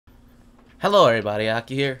Hello everybody,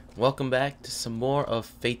 Aki here. Welcome back to some more of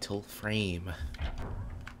Fatal Frame.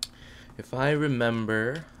 If I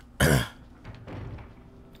remember, I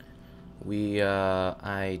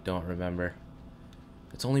don't remember.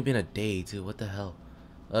 It's only been a day too, what the hell?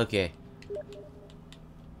 Okay.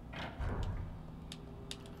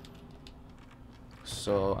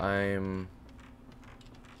 So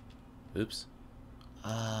oops.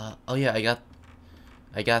 Oh yeah,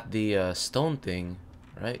 I got the stone thing,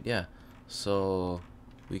 right? Yeah. So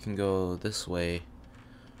we can go this way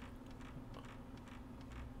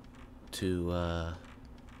to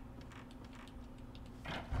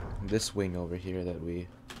this wing over here that we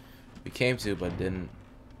came to but didn't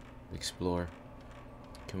explore.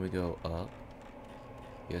 Can we go up?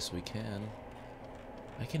 Yes, we can.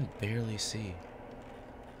 I can barely see.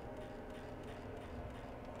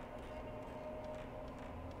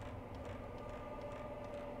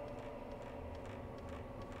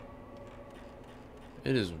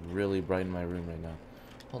 It is really bright in my room right now.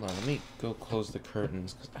 Hold on, let me go close the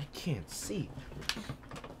curtains because I can't see.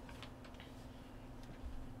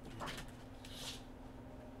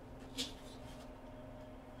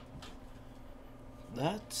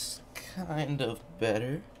 That's kind of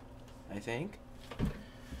better, I think.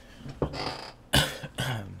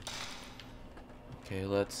 Okay,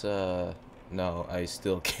 let's, no, I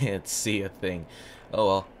still can't see a thing. Oh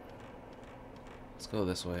well. Let's go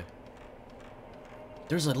this way.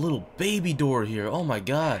 There's a little baby door here. Oh my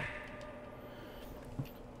god.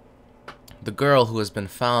 The girl who has been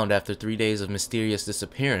found after 3 days of mysterious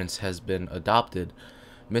disappearance has been adopted.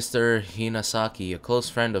 Mr. Hinasaki, a close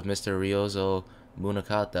friend of Mr. Ryozo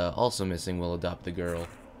Munakata, also missing, will adopt the girl.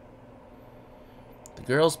 The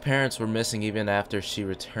girl's parents were missing even after she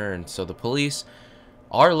returned, so the police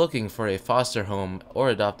are looking for a foster home or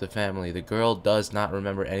adoptive family. The girl does not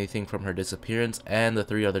remember anything from her disappearance, and the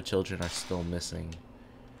 3 other children are still missing.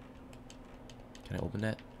 Can I open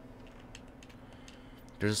that?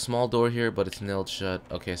 There's a small door here, but it's nailed shut.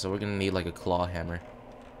 Okay, so we're gonna need like a claw hammer.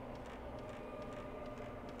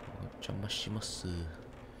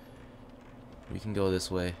 We can go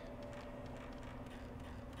this way.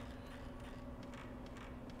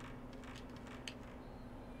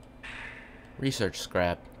 Research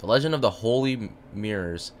scrap. The legend of the Holy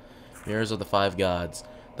Mirrors. Mirrors of the 5 gods.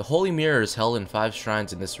 The holy mirrors held in 5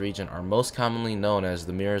 shrines in this region are most commonly known as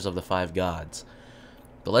the Mirrors of the 5 gods.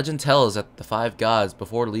 The legend tells that the 5 gods,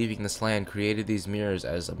 before leaving this land, created these mirrors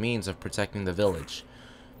as a means of protecting the village.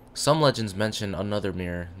 Some legends mention another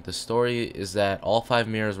mirror. The story is that all 5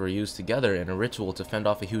 mirrors were used together in a ritual to fend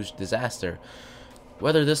off a huge disaster.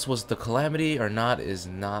 Whether this was the calamity or not is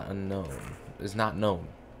not known. It is not known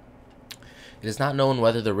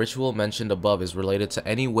whether the ritual mentioned above is related to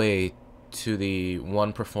any way to the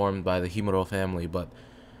one performed by the Himuro family, but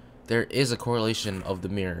there is a correlation of the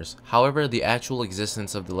mirrors. However, the actual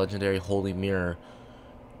existence of the legendary holy mirror,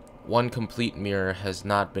 one complete mirror, has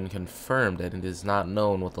not been confirmed, and it is not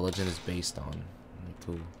known what the legend is based on.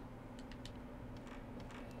 Cool.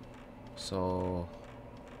 So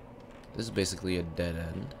this is basically a dead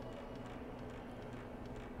end.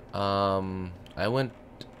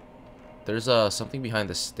 There's something behind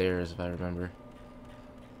the stairs if I remember.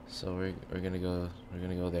 So we're gonna go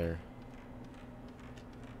there.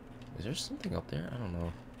 Is there something up there? I don't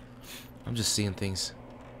know. I'm just seeing things.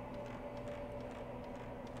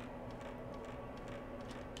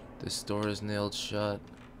 This door is nailed shut.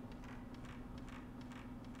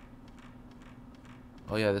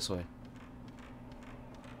 Oh yeah, this way.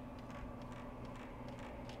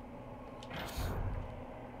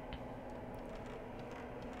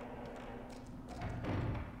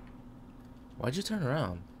 Why'd you turn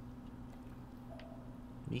around?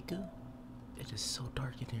 Miku? It is so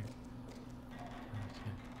dark in here.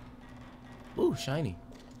 Okay. Ooh, shiny.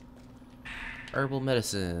 Herbal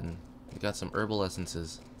medicine. We got some herbal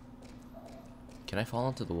essences. Can I fall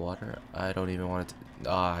into the water? I don't even want it to.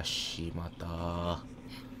 Ah, shimata.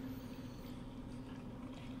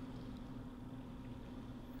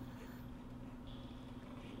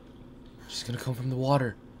 She's gonna come from the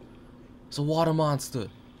water. It's a water monster.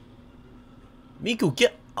 Miku,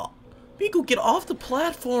 Miku, get off the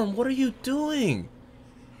platform! What are you doing?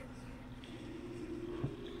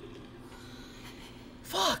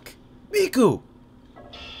 Fuck! Miku!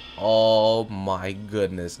 Oh my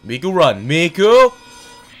goodness. Miku, run! Miku!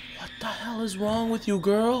 What the hell is wrong with you,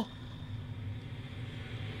 girl?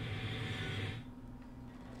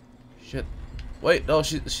 Shit. Wait, no,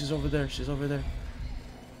 she's over there. She's over there.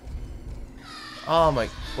 Oh my...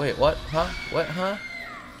 Wait, what? Huh? What? Huh?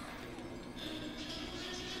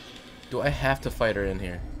 Do I have to fight her in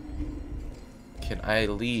here? Can I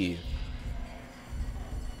leave?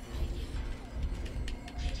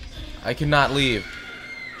 I cannot leave.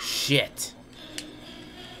 Shit.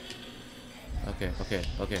 Okay.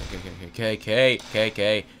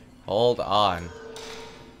 Hold on.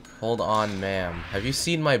 Hold on, ma'am. Have you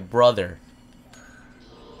seen my brother?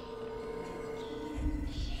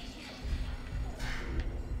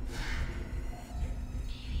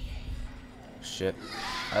 Shit.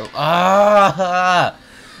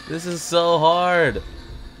 This is so hard.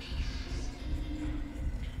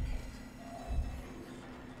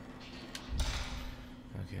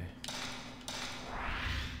 Okay.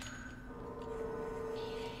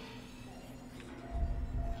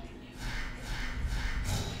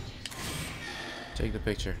 Take the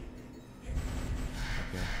picture.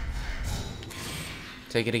 Okay.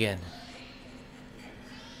 Take it again.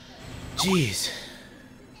 Jeez.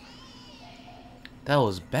 That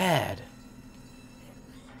was bad.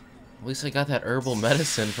 At least I got that herbal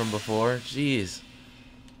medicine from before. Jeez.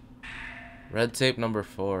 Red tape number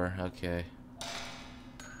 4. Okay.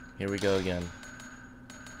 Here we go again.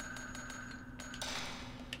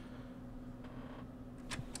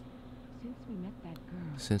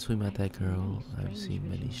 Since we met that girl, I've seen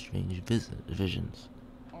many strange visions.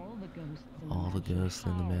 All the ghosts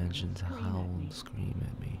in the mansions howl and scream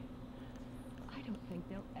at me. I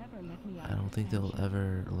don't think they'll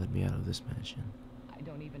ever let me out of this mansion. I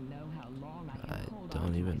don't even know how long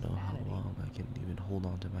I can even hold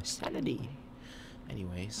on to my sanity.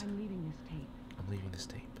 Anyways, I'm leaving this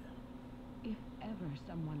tape. If ever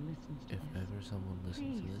someone listens to this,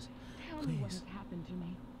 please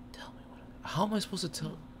tell me what. How am I supposed to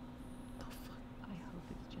tell? The fuck? I hope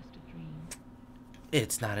it's just a dream.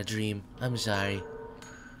 It's not a dream. I'm sorry.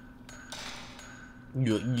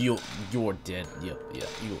 You're dead. Yep,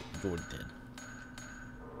 you're dead.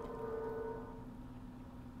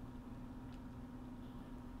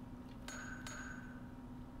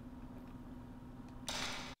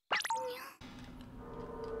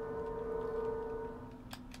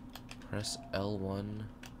 Press L1.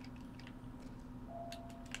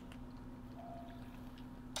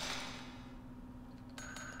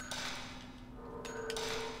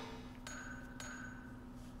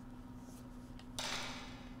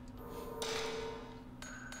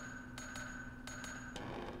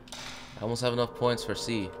 I almost have enough points for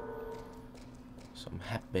C. So I'm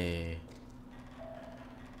happy.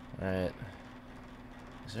 Alright.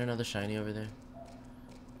 Is there another shiny over there?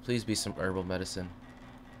 Please be some herbal medicine.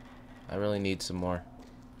 I really need some more.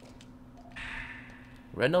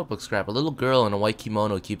 Red notebook scrap. A little girl in a white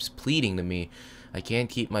kimono keeps pleading to me. I can't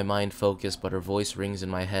keep my mind focused, but her voice rings in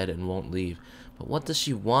my head and won't leave. But what does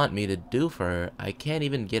she want me to do for her? I can't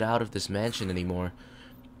even get out of this mansion anymore.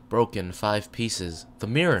 Broken, 5 pieces. The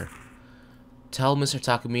mirror. Tell Mr.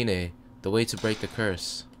 Takamine the way to break the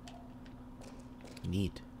curse.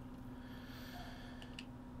 Neat.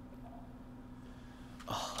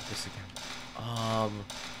 Oh, this again.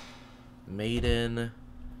 Maiden.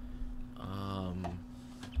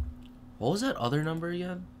 What was that other number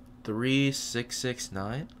again?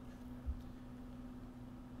 3669?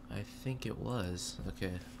 I think it was.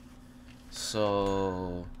 Okay.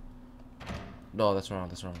 So... No, that's wrong.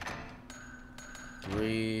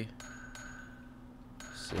 3...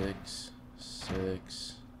 6,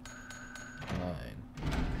 6, 9.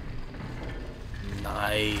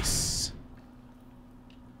 Nice.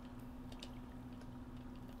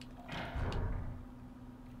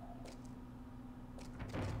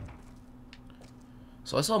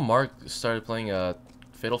 So I saw Mark started playing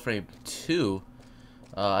Fatal Frame 2.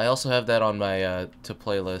 I also have that on my to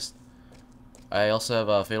playlist. I also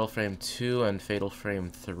have Fatal Frame 2 and Fatal Frame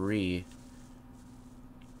 3.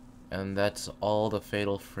 And that's all the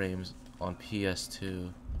Fatal Frames on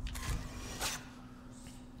PS2.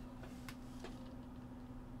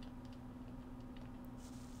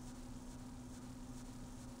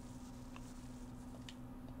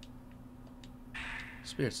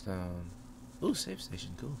 Spirit Stone. Ooh, save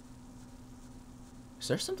station, cool. Is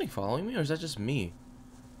there something following me, or is that just me?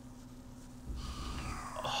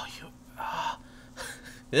 Oh, you... Ah.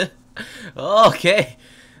 Okay.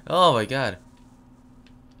 Oh my god.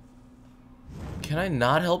 Can I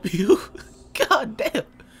not help you? God damn.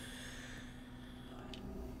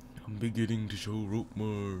 I'm beginning to show rope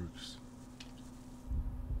marks.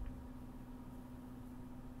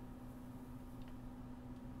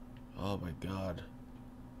 Oh my god.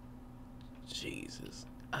 Jesus.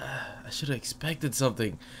 I should have expected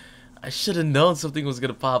something. I should have known something was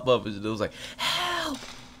gonna pop up. It was like, help!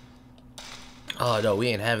 Oh no, we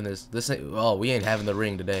ain't having this. This ain't. Oh, we ain't having the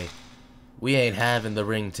ring today. We ain't having the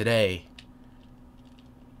ring today.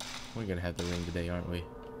 We're gonna have the ring today, aren't we?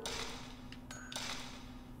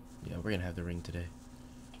 Yeah, we're gonna have the ring today.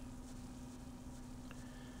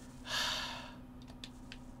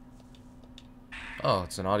 Oh,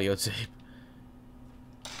 it's an audio tape.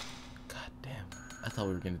 God damn. I thought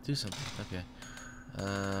we were gonna do something. Okay.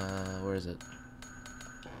 Where is it?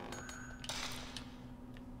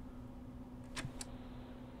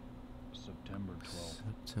 September 12th.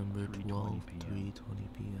 September 12th, 3:20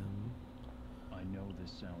 p.m. I know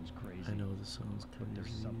this sounds crazy. I know this sounds crazy. But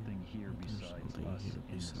there's something here besides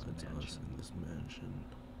us in this mansion.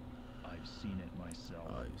 I've seen it myself.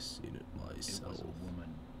 It was a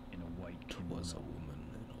woman in a white kimono.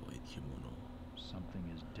 Something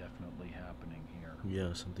is definitely happening here.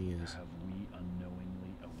 Yeah, something is. Have we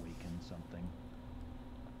unknowingly awakened something?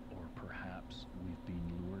 Or perhaps we've been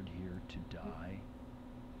lured here to die?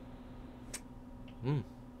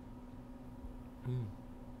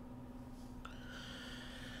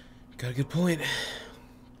 Got a good point.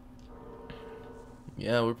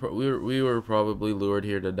 Yeah, we were probably lured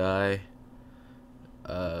here to die.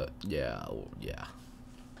 Yeah.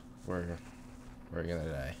 We're gonna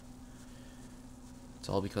die. It's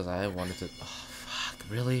all because I wanted to. Oh, fuck!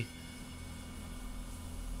 Really?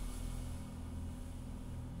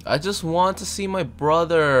 I just want to see my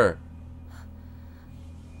brother.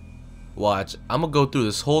 Watch, I'm gonna go through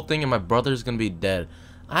this whole thing and my brother's gonna be dead.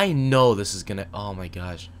 I know this is gonna. Oh my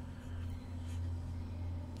gosh.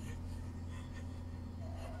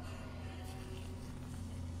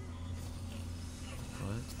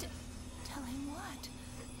 What? Tell him what?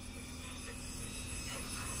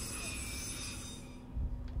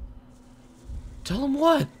 Tell him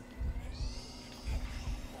what?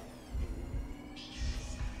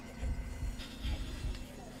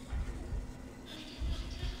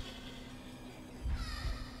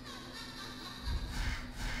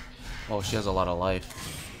 Oh, she has a lot of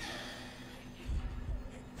life.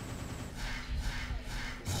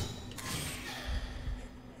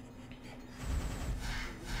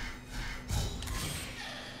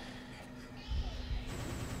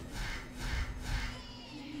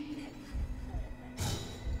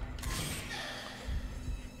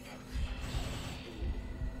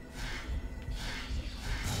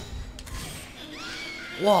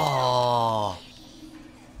 Whoa.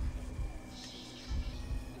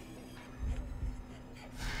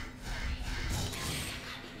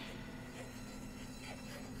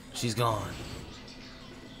 She's gone.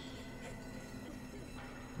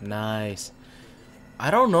 Nice.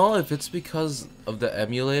 I don't know if it's because of the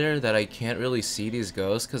emulator that I can't really see these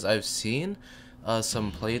ghosts, because I've seen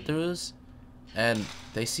some playthroughs and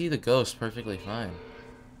they see the ghost perfectly fine.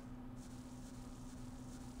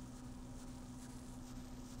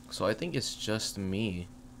 So I think it's just me.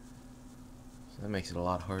 So that makes it a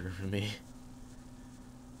lot harder for me.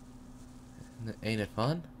 Ain't it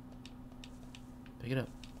fun? Pick it up.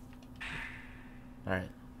 Alright.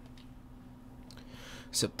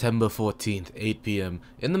 September 14th, 8 p.m.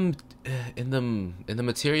 In the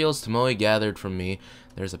materials Tomoe gathered from me,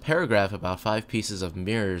 there's a paragraph about 5 pieces of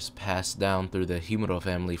mirrors passed down through the Himuro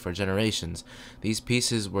family for generations. These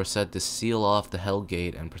pieces were said to seal off the Hell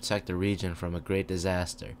Gate and protect the region from a great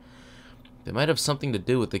disaster. They might have something to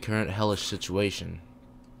do with the current hellish situation.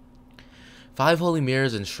 5 holy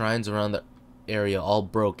mirrors and shrines around the area all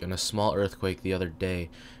broke in a small earthquake the other day.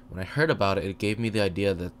 When I heard about it, it gave me the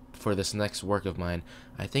idea that for this next work of mine,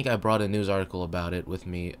 I think I brought a news article about it with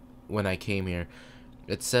me when I came here.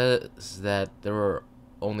 It says that there were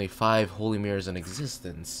only 5 holy mirrors in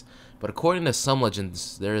existence, but according to some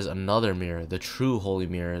legends, there is another mirror, the true holy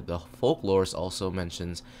mirror. The folklorist also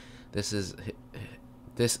mentions this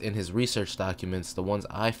in his research documents, the ones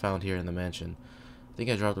I found here in the mansion. I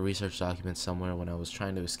think I dropped the research documents somewhere when I was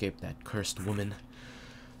trying to escape that cursed woman.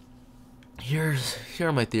 Here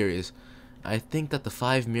are my theories. I think that the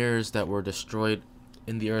 5 mirrors that were destroyed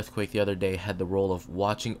in the earthquake the other day had the role of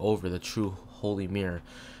watching over the true holy mirror.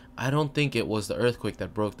 I don't think it was the earthquake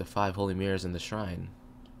that broke the 5 holy mirrors in the shrine.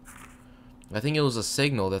 I think it was a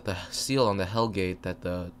signal that the seal on the Hell Gate that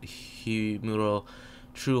the Himuro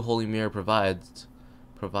true holy mirror provides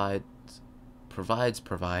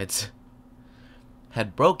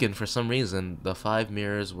had broken for some reason. The 5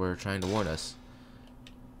 mirrors were trying to warn us.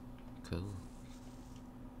 Cool.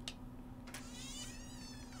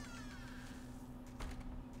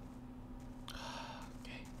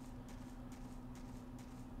 Okay.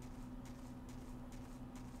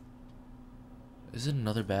 Is it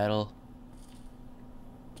another battle?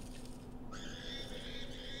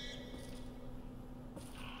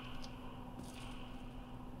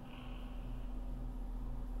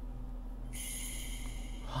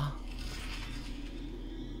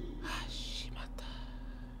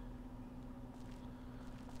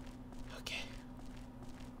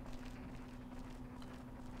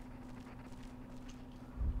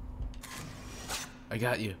 I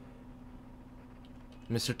got you.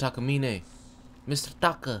 Mr. Takamine. Mr.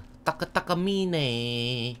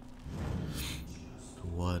 Takamine.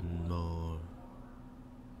 One more.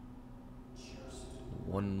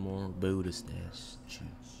 One more Buddha statue.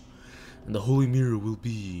 And the holy mirror will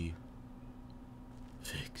be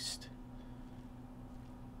fixed.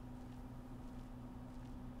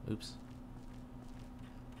 Oops.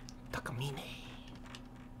 Takamine.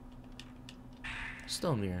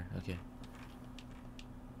 Stone mirror, okay.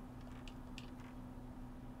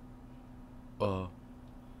 What?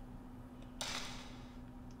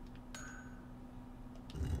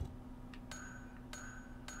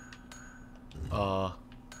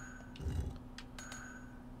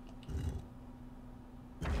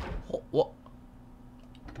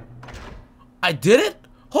 I did it?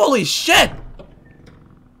 Holy shit!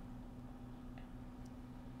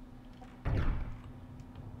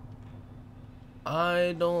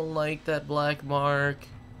 I don't like that black mark.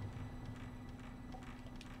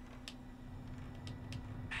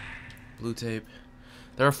 Blue tape.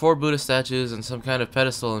 There are 4 Buddha statues and some kind of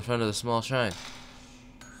pedestal in front of the small shrine.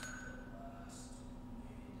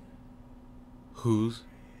 Whose?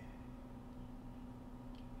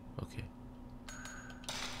 Okay.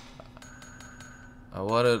 I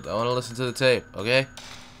wanna listen to the tape, okay?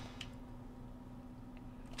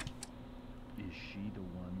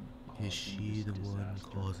 Is she the one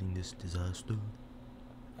causing this disaster?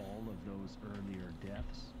 All of those earlier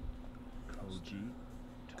deaths, Koji,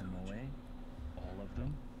 Tomoe, all of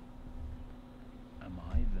them? Am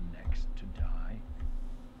I the next to die?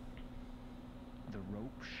 The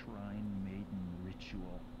rope Shrine Maiden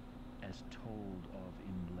ritual, as told of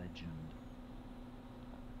in legend.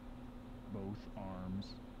 Both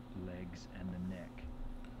arms, legs, and the neck.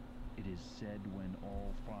 It is said when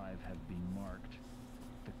all 5 have been marked,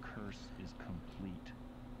 the curse is complete.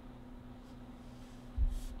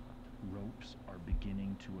 Ropes are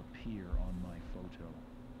beginning to appear on my photo.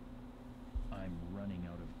 I'm running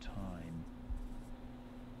out of time.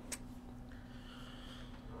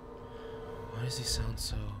 Why does he sound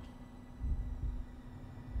so...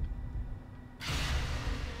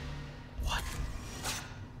 What?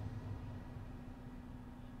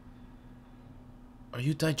 Are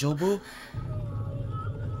you Daijobu?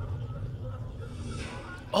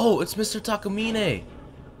 Oh, it's Mr. Takamine!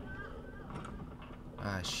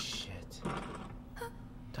 Ah, shit.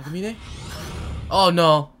 Takamine? Oh,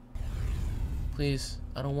 no! Please,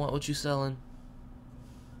 I don't want what you selling.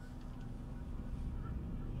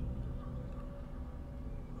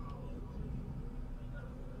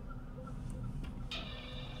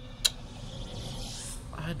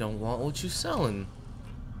 I don't want what you selling.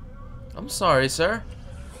 I'm sorry, sir.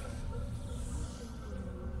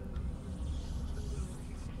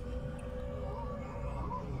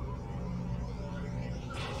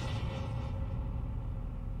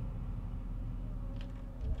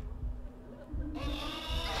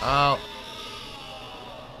 Oh.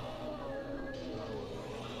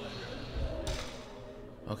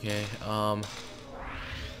 Okay,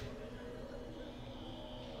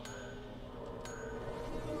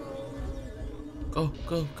 Go,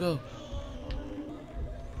 go, go.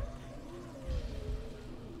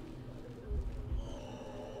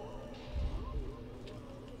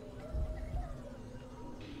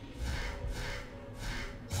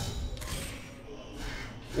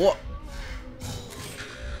 What?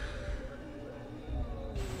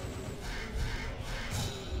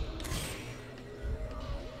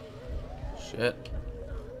 Shit.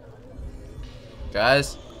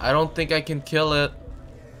 Guys, I don't think I can kill it.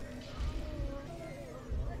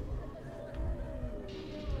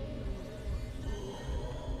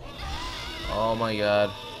 Oh my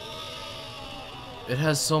god. It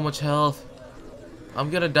has so much health. I'm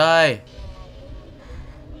gonna die.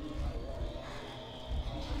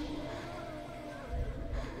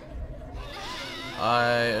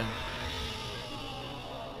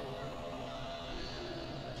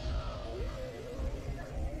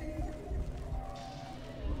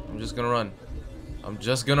 I'm just gonna run. I'm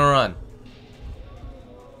just gonna run.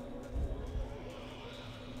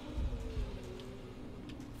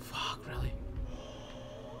 Fuck, really?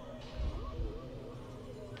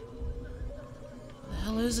 Where the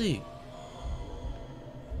hell is he?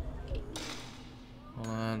 Hold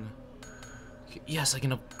on. Yes, I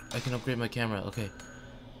can upgrade my camera. Okay.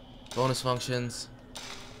 Bonus functions.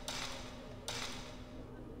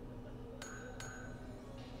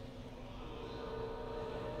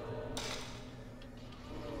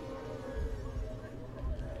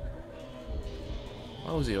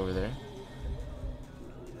 Why was he over there?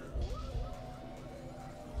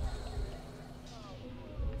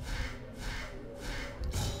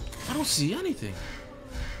 see anything.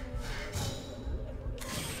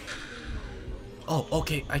 Oh,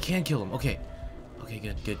 okay. I can kill him. Okay. Okay,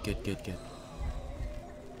 good.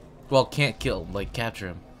 Well, can't kill him. Like, capture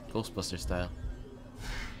him. Ghostbuster style.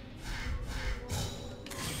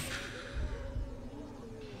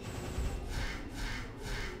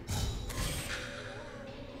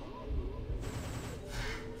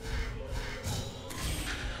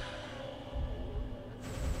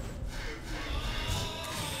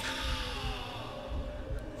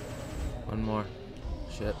 One more.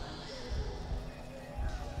 Shit.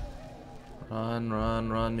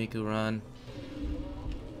 Run, Miku, run.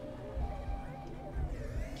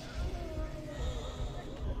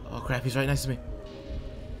 Oh crap, he's right next to me.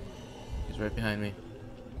 He's right behind me.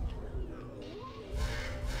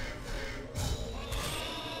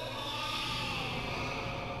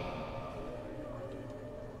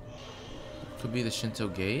 Could be the Shinto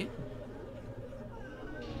gate?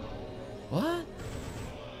 What?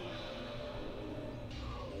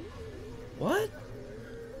 What?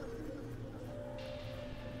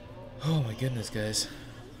 Oh my goodness, guys.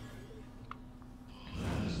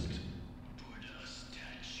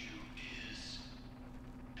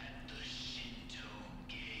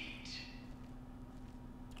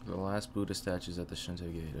 The last Buddha statue is at the Shinto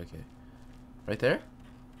gate. Okay. Right there?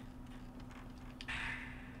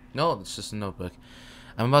 No, it's just a notebook.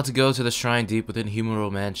 I'm about to go to the shrine deep within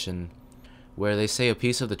Himuro Mansion, where they say a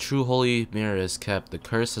piece of the true holy mirror is kept. The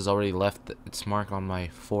curse has already left its mark on my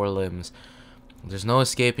 4 limbs. There's no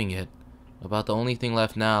escaping it. About the only thing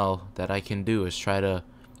left now that I can do is try to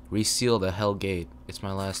reseal the Hell Gate. It's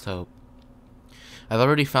my last hope. I've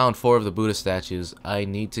already found 4 of the Buddha statues. I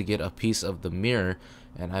need to get a piece of the mirror,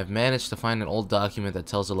 and I've managed to find an old document that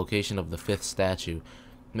tells the location of the 5th statue.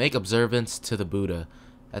 Make observance to the Buddha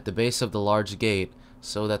at the base of the large gate,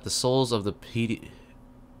 so that the souls of the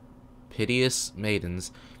piteous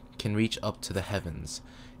maidens can reach up to the heavens.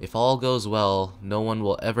 If all goes well, no one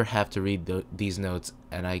will ever have to read these notes,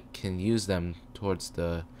 and I can use them towards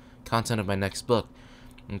the content of my next book.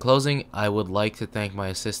 In closing, I would like to thank my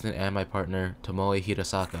assistant and my partner, Tomoe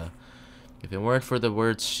Hirasaka. If it weren't for the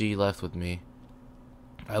words she left with me,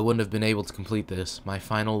 I wouldn't have been able to complete this, my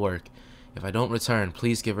final work. If I don't return,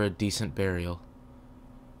 please give her a decent burial.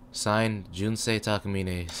 Signed, Junsei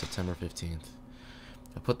Takamine, September 15th.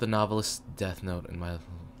 I put the novelist's death note in my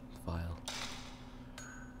file.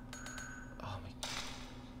 Oh my...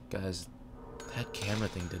 Guys, that camera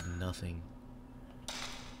thing did nothing.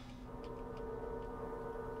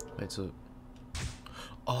 Wait, so...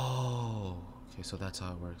 Oh! Okay, so that's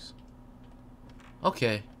how it works.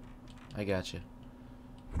 Okay. I got you.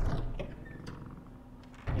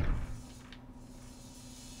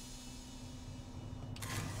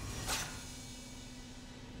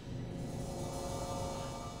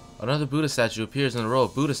 Another Buddha statue appears in a row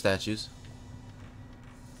of Buddha statues.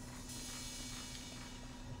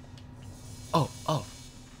 Oh.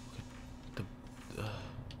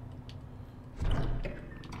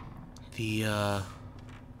 The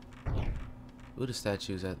Buddha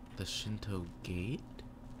statues at the Shinto gate?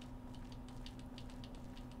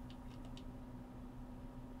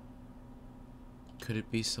 Could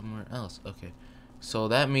it be somewhere else? Okay. So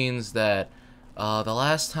that means that the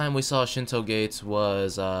last time we saw Shinto gates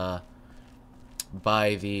was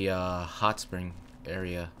by the hot spring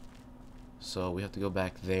area. So we have to go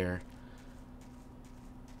back there.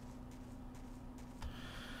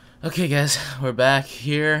 Okay guys, we're back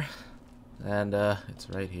here. And it's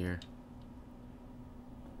right here.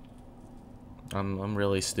 I'm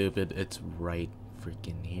really stupid. It's right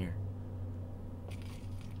freaking here.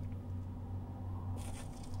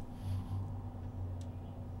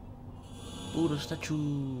 Buddha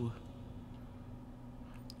statue.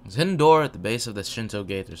 There's a hidden door at the base of the Shinto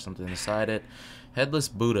gate. There's something inside it. Headless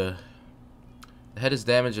Buddha. The head is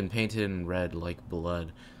damaged and painted in red like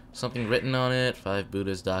blood. Something written on it. 5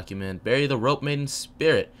 Buddhas document. Bury the rope maiden's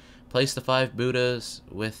spirit. Place the 5 Buddhas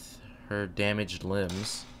with her damaged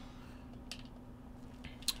limbs.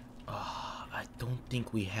 I don't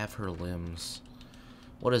think we have her limbs.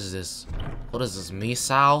 What is this? What is this?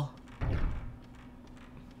 Misao?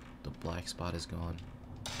 The black spot is gone.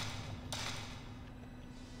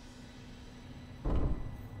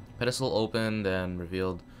 Pedestal opened and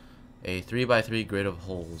revealed a 3x3 grid of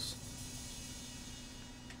holes.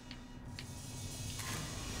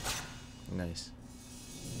 Nice.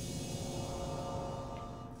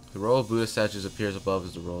 The row of Buddha statues appears above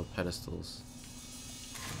as the row of pedestals.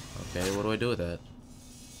 Okay, what do I do with that?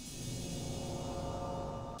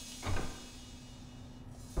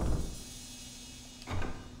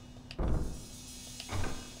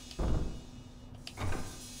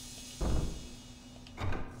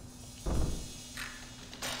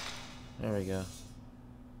 There we go.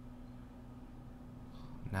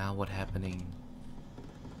 Now what happening?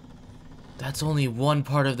 That's only one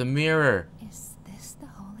part of the mirror. Is this the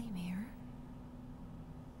holy mirror?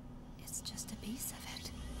 It's just a piece of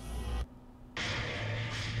it.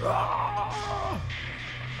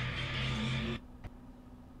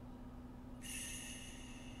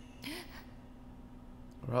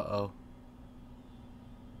 Uh-oh.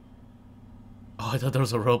 Oh, I thought there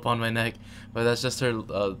was a rope on my neck, but that's just her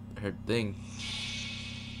her thing.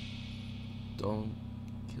 Don't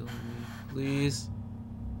kill me, please.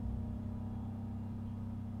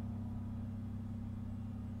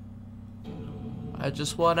 I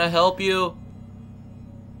just want to help you.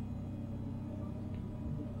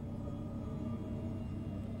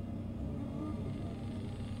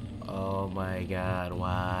 Oh my god,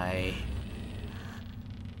 why?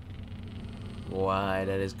 Why?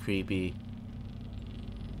 That is creepy.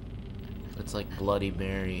 That's like Bloody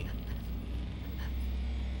Mary.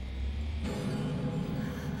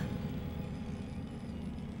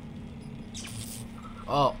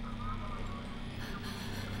 Oh.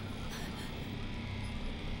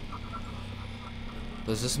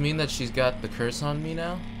 Does this mean that she's got the curse on me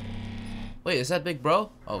now? Wait, is that Big Bro?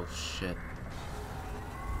 Oh shit.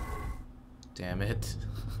 Damn it.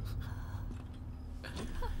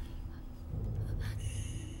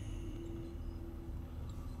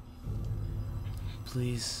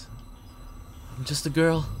 Please. I'm just a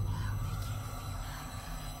girl.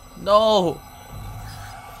 No!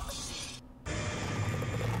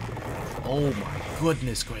 Oh my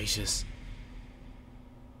goodness gracious.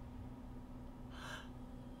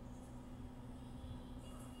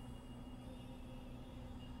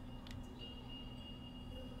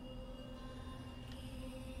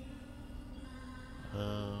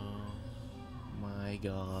 Oh my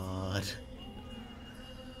god.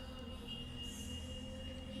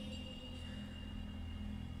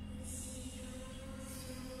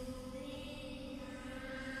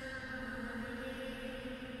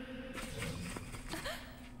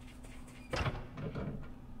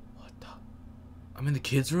 I'm in the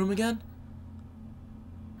kids' room again?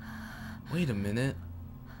 Wait a minute.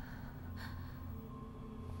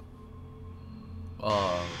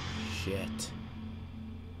 Oh, shit.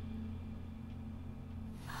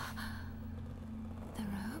 The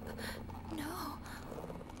robe? No.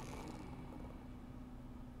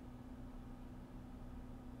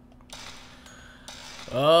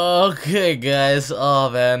 Okay, guys.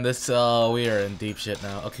 Oh, man. This, we are in deep shit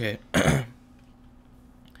now. Okay.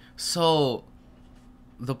 So,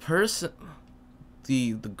 the person,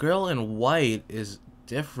 the girl in white is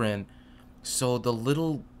different. So the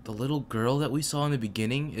little girl that we saw in the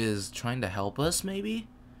beginning is trying to help us, maybe?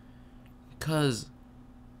 Cause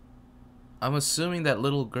I'm assuming that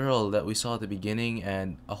little girl that we saw at the beginning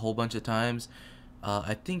and a whole bunch of times,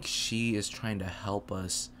 I think she is trying to help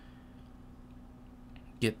us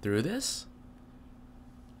get through this.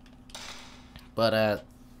 But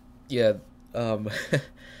yeah, that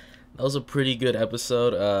was a pretty good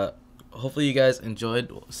episode. Hopefully you guys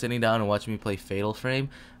enjoyed sitting down and watching me play Fatal Frame.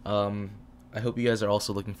 I hope you guys are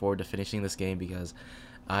also looking forward to finishing this game, because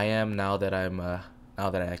I am, now that I'm now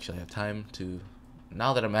that I actually have time to,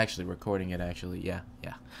 now that I'm actually recording it, actually. Yeah.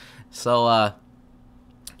 So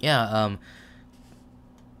yeah,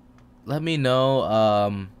 let me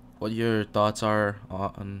know what your thoughts are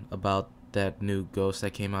on about that new ghost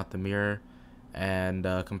that came out the mirror, and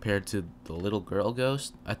compared to the little girl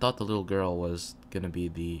ghost. I thought the little girl was gonna be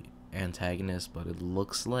the antagonist, but it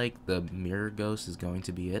looks like the mirror ghost is going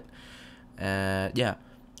to be it. Yeah.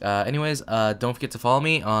 Anyways, don't forget to follow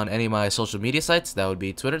me on any of my social media sites. That would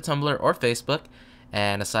be Twitter, Tumblr, or Facebook.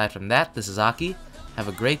 And aside from that, this is Aki. Have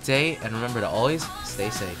a great day, and remember to always stay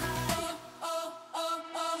safe.